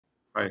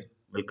Hi,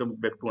 welcome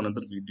back to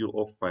another video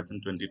of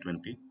Python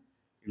 2020.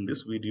 In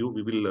this video,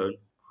 we will learn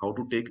how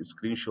to take a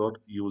screenshot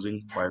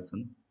using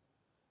Python.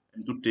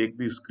 And to take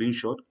the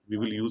screenshot, we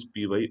will use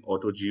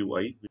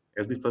Pyautogui.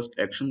 As the first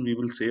action, we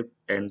will save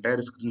entire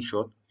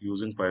screenshot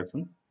using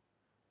Python.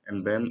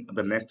 And then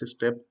the next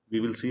step,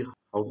 we will see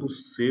how to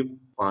save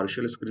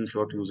partial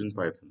screenshot using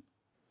Python.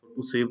 So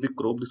to save the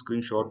cropped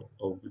screenshot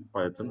of the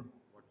Python,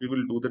 what we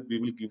will do that we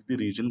will give the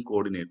region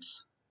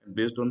coordinates. And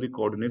based on the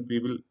coordinate, we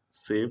will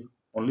save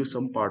only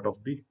some part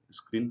of the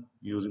screen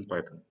using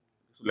Python.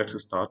 So let's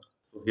start.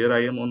 So here I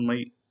am on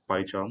my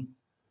PyCharm.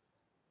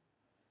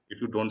 If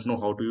you don't know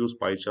how to use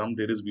PyCharm,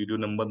 there is video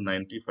number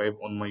 95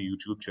 on my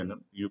YouTube channel.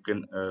 You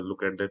can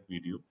look at that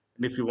video.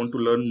 And if you want to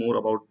learn more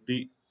about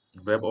the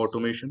web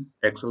automation,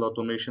 Excel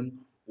automation,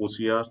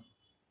 OCR,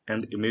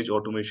 and image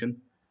automation,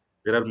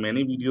 there are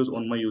many videos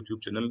on my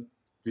YouTube channel.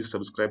 Please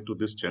subscribe to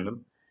this channel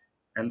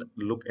and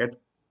look at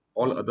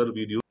all other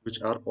videos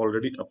which are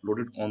already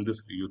uploaded on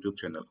this YouTube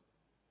channel.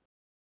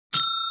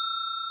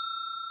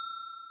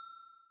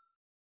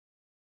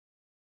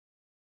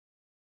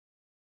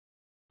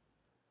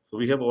 So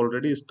we have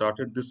already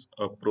started this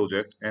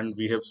project and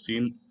we have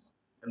seen,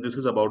 and this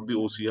is about the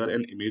OCR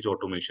and image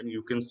automation.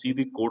 You can see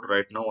the code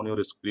right now on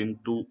your screen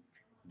to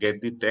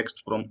get the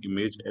text from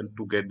image and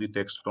to get the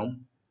text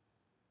from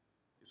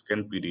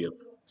scan PDF.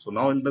 So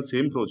now in the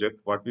same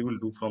project, what we will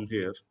do from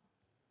here,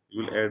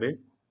 we will add a,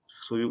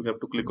 so you have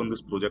to click on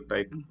this project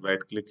icon, right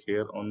click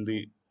here on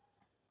the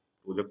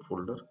project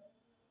folder,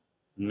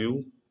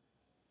 new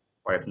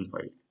Python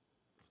file,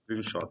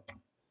 screenshot.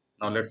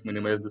 Now let's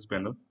minimize this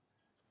panel.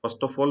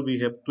 First of all, we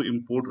have to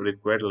import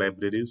required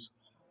libraries.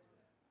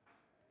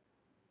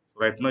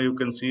 So right now you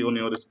can see on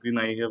your screen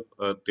I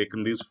have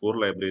taken these four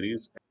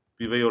libraries.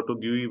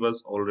 Pyautogui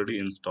was already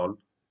installed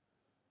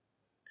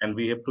and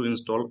we have to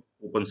install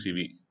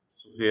OpenCV.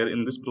 So here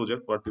in this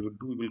project what we will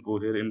do, we will go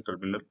here in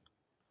terminal.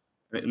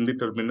 In the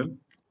terminal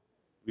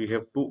we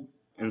have to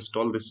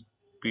install this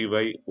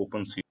py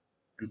OpenCV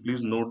and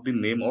please note the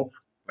name of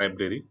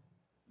library.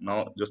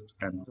 Now just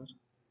enter.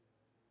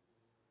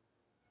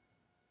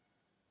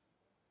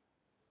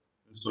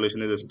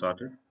 Installation is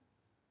started.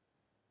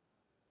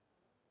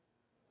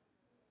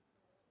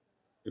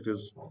 It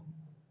is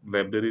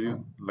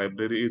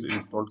library is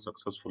installed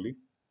successfully.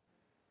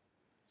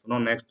 So now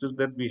next is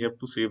that we have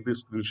to save the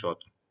screenshot.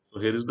 So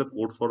here is the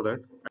code for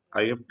that.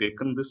 I have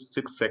taken this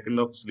 6 seconds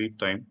of sleep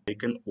time. I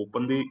can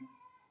open the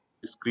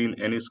screen,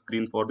 any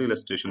screen for the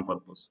illustration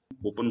purpose.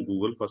 Open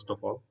Google first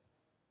of all.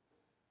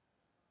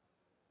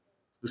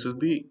 This is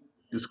the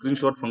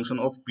screenshot function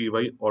of py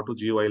auto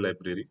GUI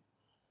library.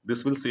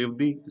 This will save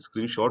the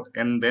screenshot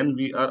and then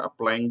we are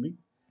applying the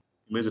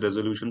image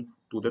resolution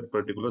to that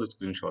particular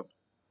screenshot.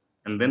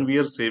 And then we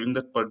are saving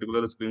that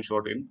particular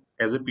screenshot in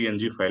as a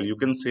PNG file. You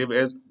can save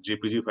as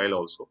JPG file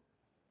also.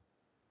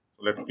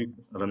 So let me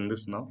run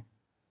this now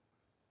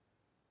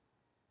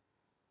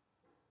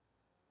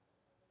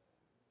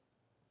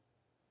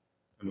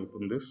and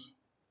open this.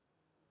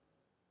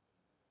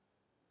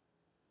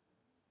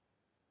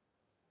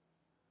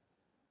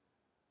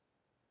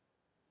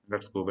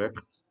 Let's go back.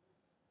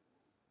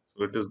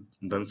 So it is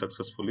done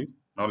successfully.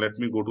 Now let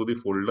me go to the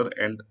folder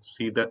and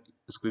see the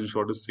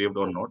screenshot is saved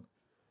or not.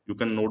 You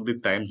can note the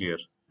time here.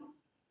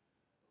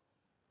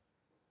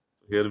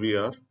 Here we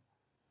are.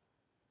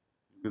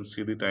 You can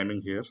see the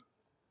timing here.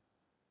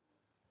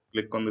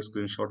 Click on the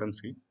screenshot and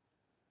see.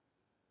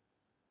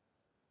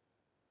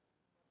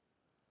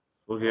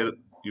 So here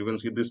you can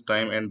see this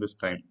time and this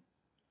time.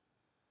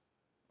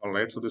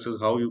 Alright, so this is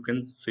how you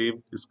can save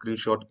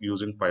screenshot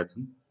using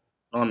Python.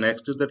 Now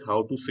next is that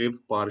how to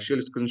save partial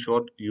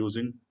screenshot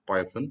using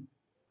Python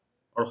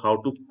or how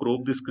to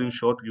crop the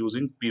screenshot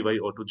using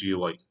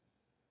PyAutoGUI.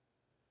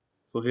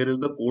 So here is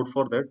the code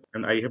for that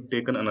and I have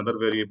taken another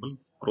variable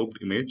cropped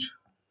image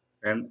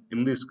and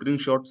in the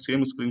screenshot,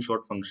 same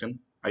screenshot function,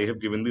 I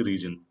have given the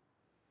region.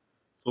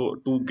 So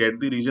to get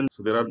the region,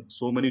 so there are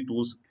so many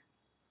tools.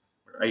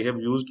 I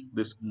have used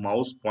this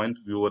mouse point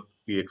viewer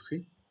exe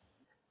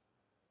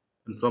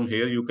and from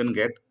here you can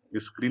get the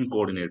screen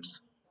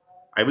coordinates.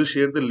 I will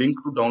share the link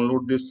to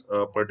download this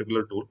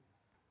particular tool.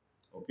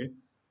 Okay.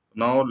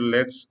 Now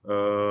let's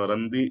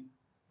run the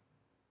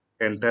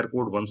entire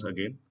code once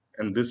again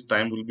and this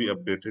time will be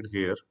updated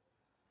here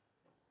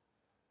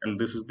and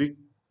this is the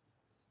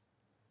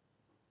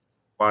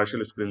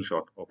partial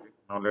screenshot. Okay.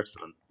 Now let's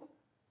run.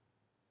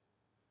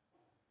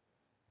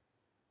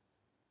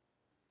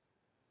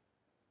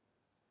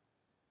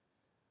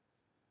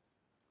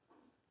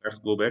 Let's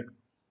go back.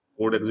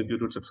 Code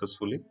executed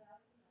successfully.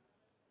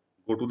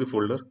 Go to the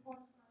folder.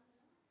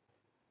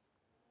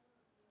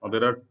 Now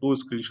there are two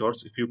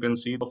screenshots. If you can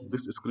see of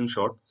this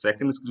screenshot,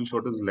 second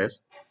screenshot is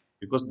less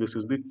because this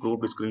is the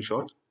cropped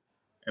screenshot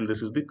and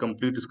this is the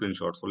complete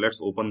screenshot. So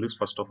let's open this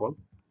first of all.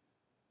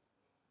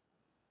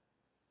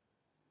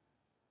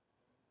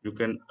 You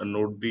can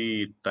note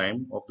the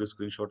time of the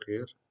screenshot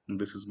here. And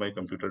this is my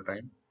computer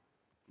time.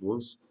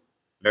 Close.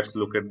 Let's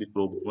look at the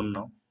cropped one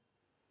now.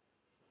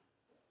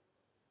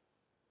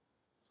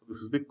 So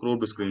this is the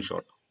cropped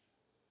screenshot.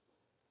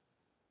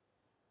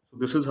 So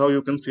this is how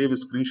you can save a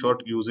screenshot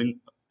using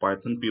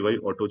Python py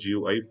auto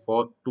GUI.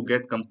 For to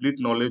get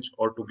complete knowledge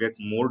or to get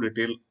more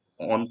detail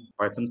on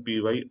Python py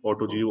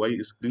auto GUI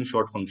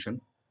screenshot function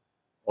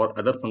or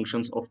other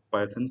functions of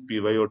Python py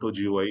auto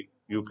GUI,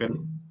 you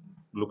can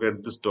look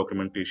at this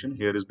documentation.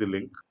 Here is the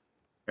link.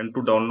 And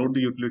to download the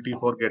utility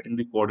for getting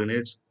the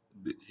coordinates,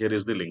 here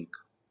is the link.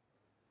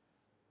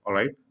 All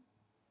right.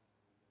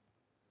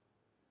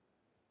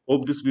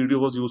 Hope this video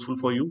was useful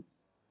for you.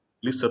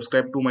 Please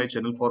subscribe to my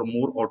channel for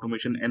more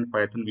automation and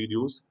Python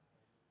videos.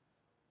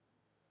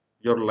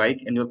 Your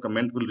like and your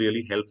comment will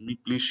really help me.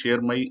 Please share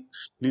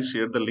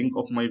the link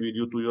of my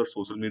video to your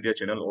social media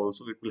channel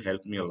also. It will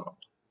help me a lot.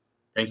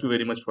 Thank you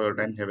very much for your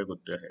time. Have a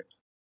good day ahead.